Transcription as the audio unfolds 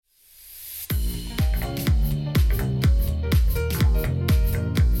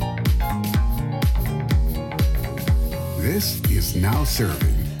This is Now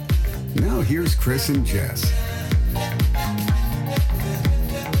Serving. Now here's Chris and Jess.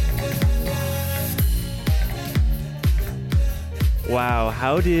 Wow,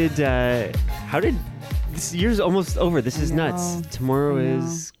 how did this year's almost over? This is nuts. Tomorrow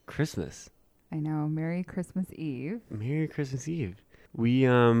is Christmas. I know. Merry Christmas Eve. Merry Christmas Eve. We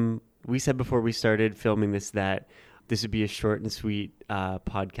said before we started filming this that this would be a short and sweet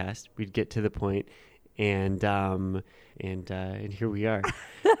podcast. We'd get to the point, and here we are.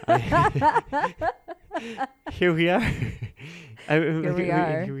 Here we are.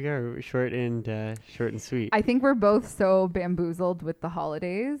 Here we are, short and sweet. I think we're both so bamboozled with the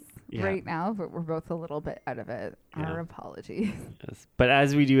holidays right now, but we're both a little bit out of it. Our apologies. Yes. But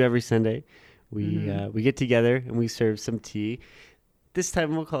as we do every Sunday, we get together and we serve some tea. This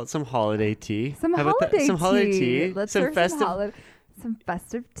time we'll call it some holiday tea. Some holiday tea. Let's serve some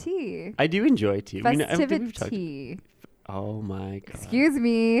festive tea. I do enjoy tea. Festivity. Oh my God. Excuse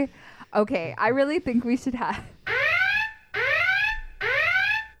me. Okay, I really think we should have.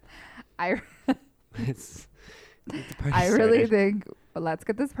 I really think let's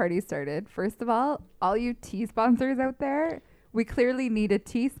get this party started. First of all you tea sponsors out there, we clearly need a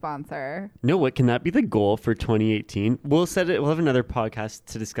tea sponsor. No, what can that be the goal for 2018? We'll have another podcast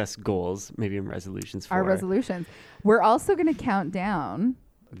to discuss goals, maybe in resolutions for our resolutions. We're also going to count down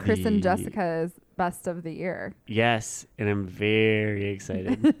Chris and Jessica's best of the year. Yes, and I'm very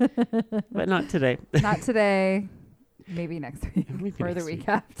excited. But not today. Not today. Maybe next week or the week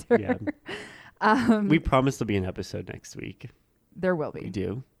after. Yeah. We promise there'll be an episode next week. There will be. We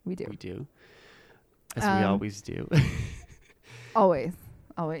do. As we always do. Always.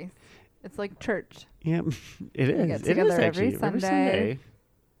 It's like church. Yeah, it is. We get together every Sunday. Sunday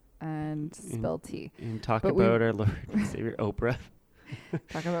and spill tea. And talk about our Lord and Savior, Oprah.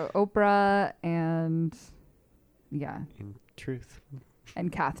 Talk about Oprah and And truth.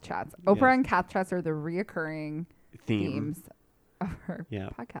 And Cath Chats. Oprah and Cath Chats are the reoccurring themes of our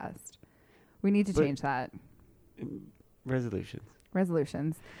podcast. We need to change that.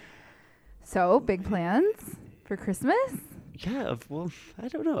 Resolutions. So, big plans for Christmas? Yeah, well, I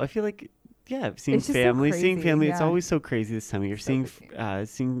don't know. I feel like, seeing family. Yeah. It's always so crazy this time of year. So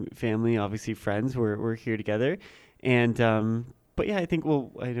Seeing family, obviously friends. We're here together. And, but yeah, I think,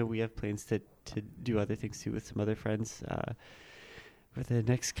 I know we have plans to do other things too with some other friends for the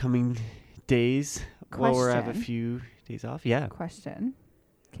next coming days. While we have a few days off. Yeah. Question.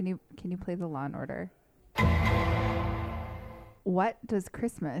 Can you play the Law and Order? What does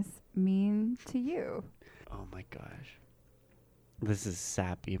Christmas mean to you? Oh my gosh. This is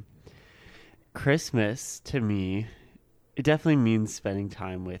sappy. Christmas to me, it definitely means spending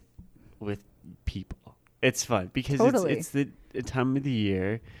time with people. It's fun because it's the time of the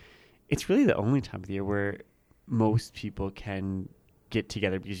year. It's really the only time of the year where most people can get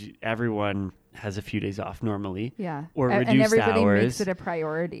together because everyone has a few days off normally. Yeah. Or reduced and everybody hours. Makes it a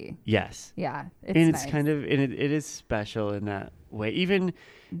priority. Yes. Yeah. It's kind of, and it is special in that way. Even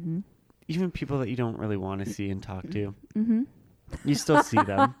people that you don't really want to see and talk to, you still see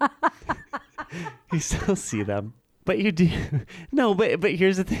them. But you do. No, but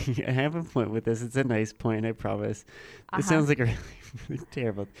here's the thing. I have a point with this. It's a nice point, I promise. This sounds like a really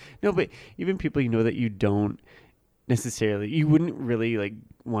terrible. No, but even people that you don't necessarily, you wouldn't really like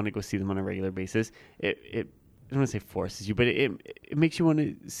want to go see them on a regular basis. It I don't want to say forces you, but it makes you want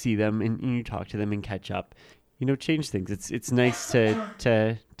to see them and you talk to them and catch up. Change things. It's nice to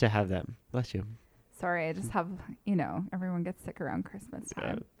have them. Bless you. Sorry, I just have everyone gets sick around Christmas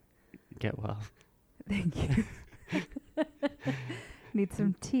time. Get well. Thank you. Need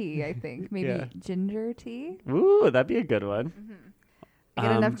some tea, I think. Maybe ginger tea. Ooh, that'd be a good one. I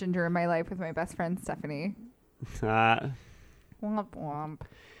get enough ginger in my life with my best friend Stephanie. Womp womp.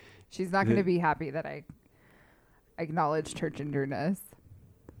 She's not going to be happy that I acknowledged her gingerness.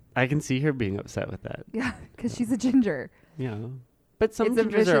 I can see her being upset with that. Yeah, because she's a ginger. Yeah. But some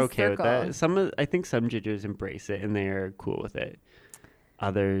gingers are okay with that. I think some gingers embrace it and they're cool with it.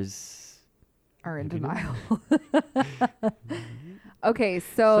 Others are in denial. Okay,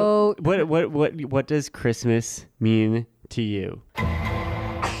 so what does Christmas mean to you?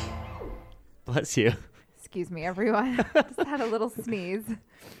 Bless you. Excuse me, everyone. Just had a little sneeze.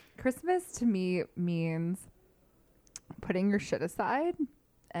 Christmas to me means putting your shit aside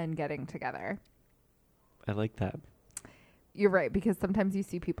and getting together. I like that. You're right, because sometimes you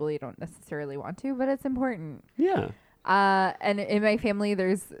see people you don't necessarily want to, but it's important. Yeah. And in my family,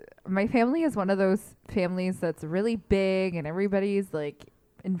 my family is one of those families that's really big and everybody's like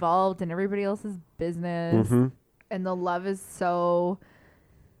involved in everybody else's business. Mm-hmm. And the love is so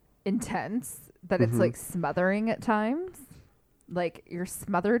intense that it's like smothering at times. like you're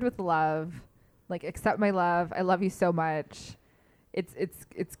smothered with love. Like, accept my love. I love you so much.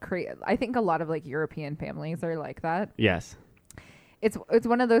 It's crazy. I think a lot of like European families are like that. Yes. It's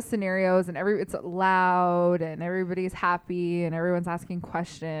one of those scenarios, and it's loud, and everybody's happy, and everyone's asking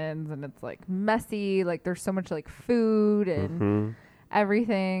questions, and it's like messy. Like, there's so much like food and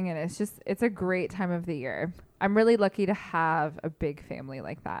everything, and it's a great time of the year. I'm really lucky to have a big family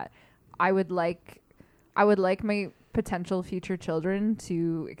like that. I would like my potential future children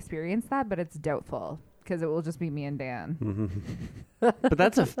to experience that, but it's doubtful because it will just be me and Dan. But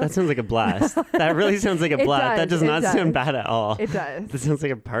that sounds like a blast. That really sounds like a blast. That does not sound bad at all. It does. That sounds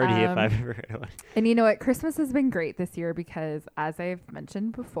like a party if I've ever heard one. And you know what? Christmas has been great this year because, as I've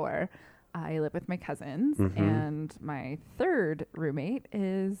mentioned before, I live with my cousins, and my third roommate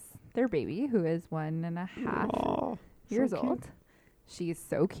is their baby, who is 1.5 years old. She's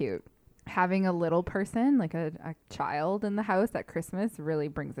so cute. Having a little person, like a child in the house at Christmas, really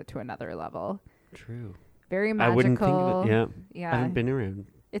brings it to another level. True. Very magical. I wouldn't think of it. Yeah. I haven't been around.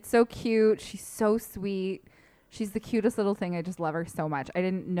 It's so cute. She's so sweet. She's the cutest little thing. I just love her so much. I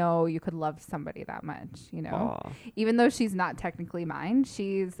didn't know you could love somebody that much, you know? Aww. Even though she's not technically mine,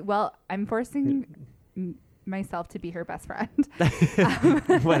 I'm forcing myself to be her best friend.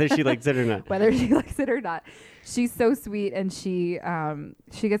 Whether she likes it or not. Whether she likes it or not. She's so sweet, and she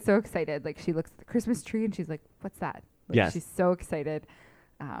gets so excited. Like, she looks at the Christmas tree and she's like, "What's that?" Like, yes. She's so excited.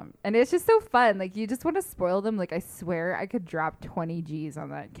 And it's just so fun. Like, you just want to spoil them. Like, I swear I could drop 20 G's on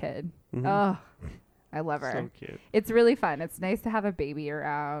that kid. Oh, I love her. So cute. It's really fun. It's nice to have a baby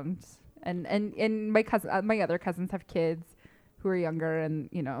around. And my other cousins have kids who are younger, and,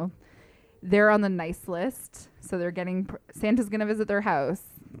 you know, they're on the nice list. So they're Santa's going to visit their house.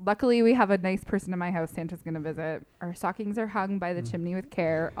 Luckily, we have a nice person in my house Santa's going to visit. Our stockings are hung by the chimney with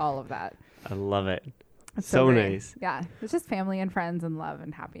care, all of that. I love it. It's so great. nice. Yeah. It's just family and friends and love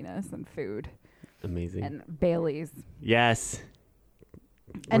and happiness and food. Amazing. And Baileys. Yes.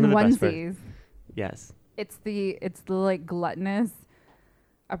 And onesies. Yes. It's the like gluttonous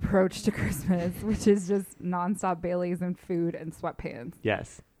approach to Christmas, which is just nonstop Baileys and food and sweatpants.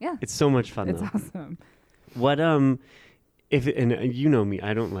 Yes. Yeah. It's so much fun. It's awesome. What and you know me,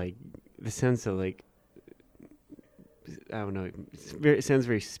 I don't like. This sounds so like. I don't know. It sounds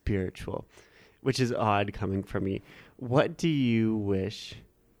very spiritual, which is odd coming from me. What do you wish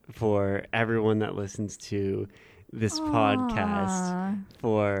for everyone that listens to this podcast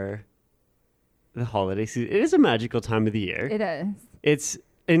for the holiday season? It is a magical time of the year. It is. It's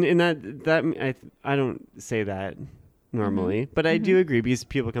and that I don't say that normally, but I do agree because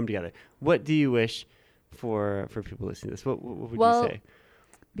people come together. What do you wish for people listening to this? What would you say?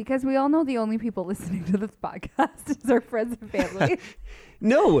 Because we all know the only people listening to this podcast is our friends and family.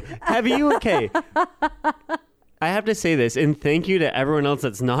 No, have you? Okay. I have to say this, and thank you to everyone else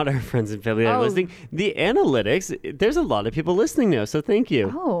that's not our friends and family that are listening. The analytics, there's a lot of people listening now, so thank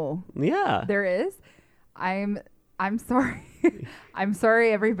you. Oh. Yeah. There is? I'm sorry. I'm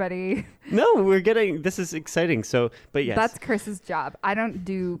sorry, everybody. No, this is exciting. So, but yes. That's Chris's job. I don't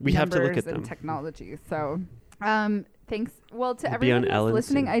do we have to look at and them. technology. So, thanks. Well, to We'll everyone who's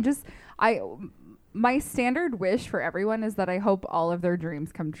listening, soon. my standard wish for everyone is that I hope all of their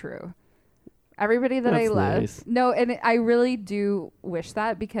dreams come true. Everybody that I love. Nice. No, and I really do wish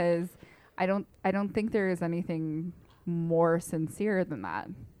that, because I don't think there is anything more sincere than that.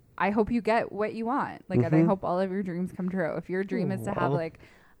 I hope you get what you want. Like, and I hope all of your dreams come true. If your dream is to have like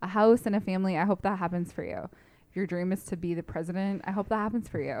a house and a family, I hope that happens for you. If your dream is to be the president, I hope that happens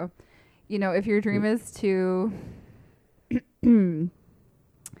for you. You know, if your dream is to own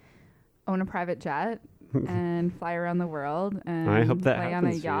a private jet and fly around the world and I hope that play on a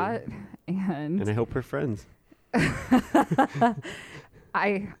happens for yacht, and I hope we're friends.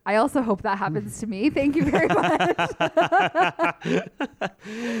 I also hope that happens to me. Thank you very much.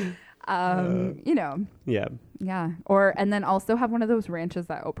 You know. Yeah. Yeah. And then also have one of those ranches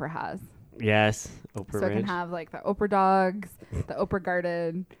that Oprah has. Yes. Oprah so Ranch. I can have like the Oprah dogs, the Oprah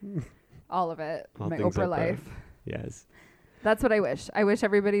garden, all of it. All my things Oprah Oprah. life. Yes. That's what I wish. I wish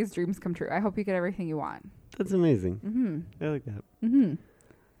everybody's dreams come true. I hope you get everything you want. That's amazing. Mm-hmm. I like that.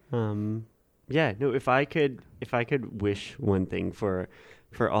 Mm-hmm. Yeah, no, if I could wish one thing for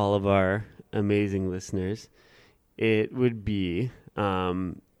all of our amazing listeners, it would be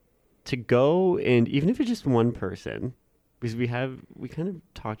to go, and even if it's just one person, because we kind of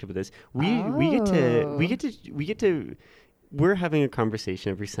talked about this. We get to we're having a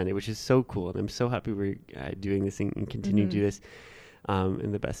conversation every Sunday, which is so cool, and I'm so happy we're doing this and continue to do this.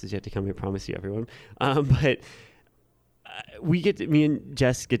 And the best is yet to come, I promise you, everyone. But me and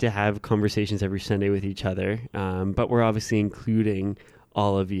Jess get to have conversations every Sunday with each other, but we're obviously including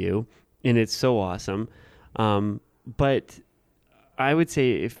all of you, and it's so awesome. But I would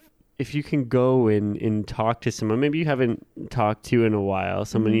say if you can go and talk to someone, maybe you haven't talked to in a while,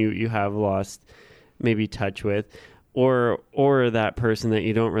 someone you have lost maybe touch with, or that person that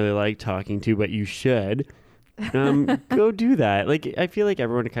you don't really like talking to, but you should, go do that. Like, I feel like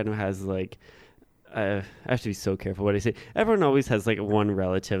everyone kind of has like, I have to be so careful what I say. Everyone always has like one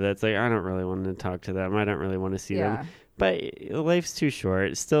relative that's like, I don't really want to talk to them. I don't really want to see them. But life's too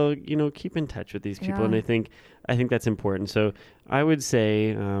short. Still, keep in touch with these people. And I think that's important. So I would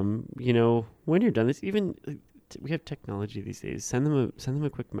say, when you're done this, even we have technology these days, send them a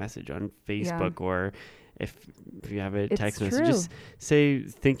quick message on Facebook, or if you have a text message, just say,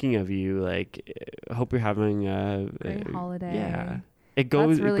 thinking of you, like, hope you're having a great holiday. Yeah. It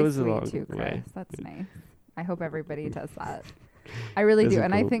goes a long too, Chris. way. That's nice. I hope everybody does that. I really do.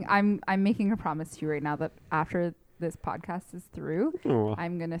 And I think I'm making a promise to you right now that after this podcast is through,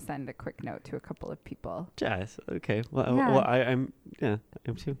 I'm going to send a quick note to a couple of people. Jess, okay. Well, I'm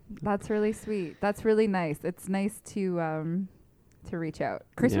too. That's really sweet. That's really nice. It's nice to reach out.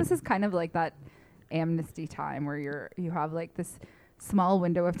 Christmas is kind of like that amnesty time where you have like this small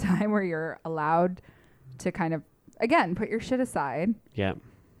window of time where you're allowed to kind of, again, put your shit aside. Yeah.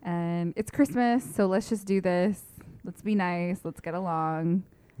 And it's Christmas, so let's just do this. Let's be nice. Let's get along.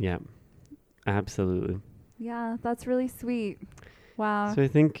 Yeah. Absolutely. Yeah, that's really sweet. Wow. So I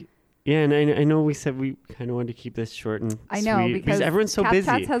think, and I know we said we kind of wanted to keep this short and I know, sweet because everyone's so busy.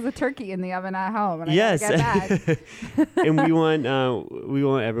 Chats has a turkey in the oven at home, and yes. I gotta get back. And we want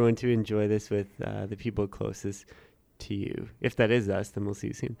everyone to enjoy this with the people closest to you. If that is us, then we'll see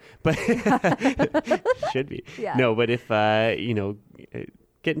you soon. But should be. Yeah. No, but if get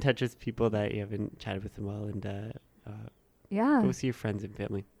in touch with people that you haven't chatted with in a while, and go see your friends and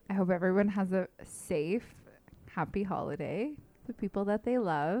family. I hope everyone has a safe, happy holiday. The people that they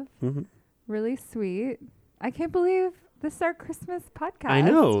love. Mm-hmm. Really sweet. I can't believe this is our Christmas podcast. I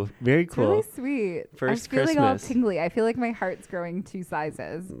know. Very cool. It's really sweet. First I'm feeling Christmas. all tingly. I feel like my heart's growing 2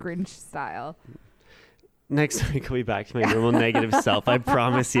 sizes, Grinch style. Next week I'll be back to my normal negative self. I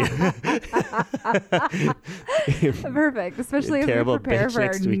promise you. Perfect. Especially as we prepare for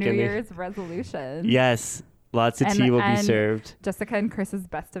our New weekend. Year's resolution. Yes. Lots of tea will be served. Jessica and Chris's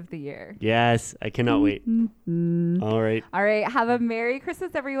best of the year. Yes. I cannot wait. All right. All right. Have a Merry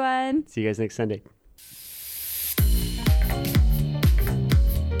Christmas, everyone. See you guys next Sunday.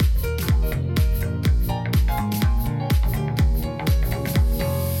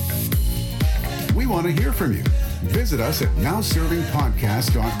 We want to hear from you. Visit us at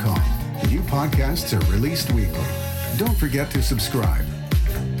nowservingpodcast.com. New podcasts are released weekly. Don't forget to subscribe.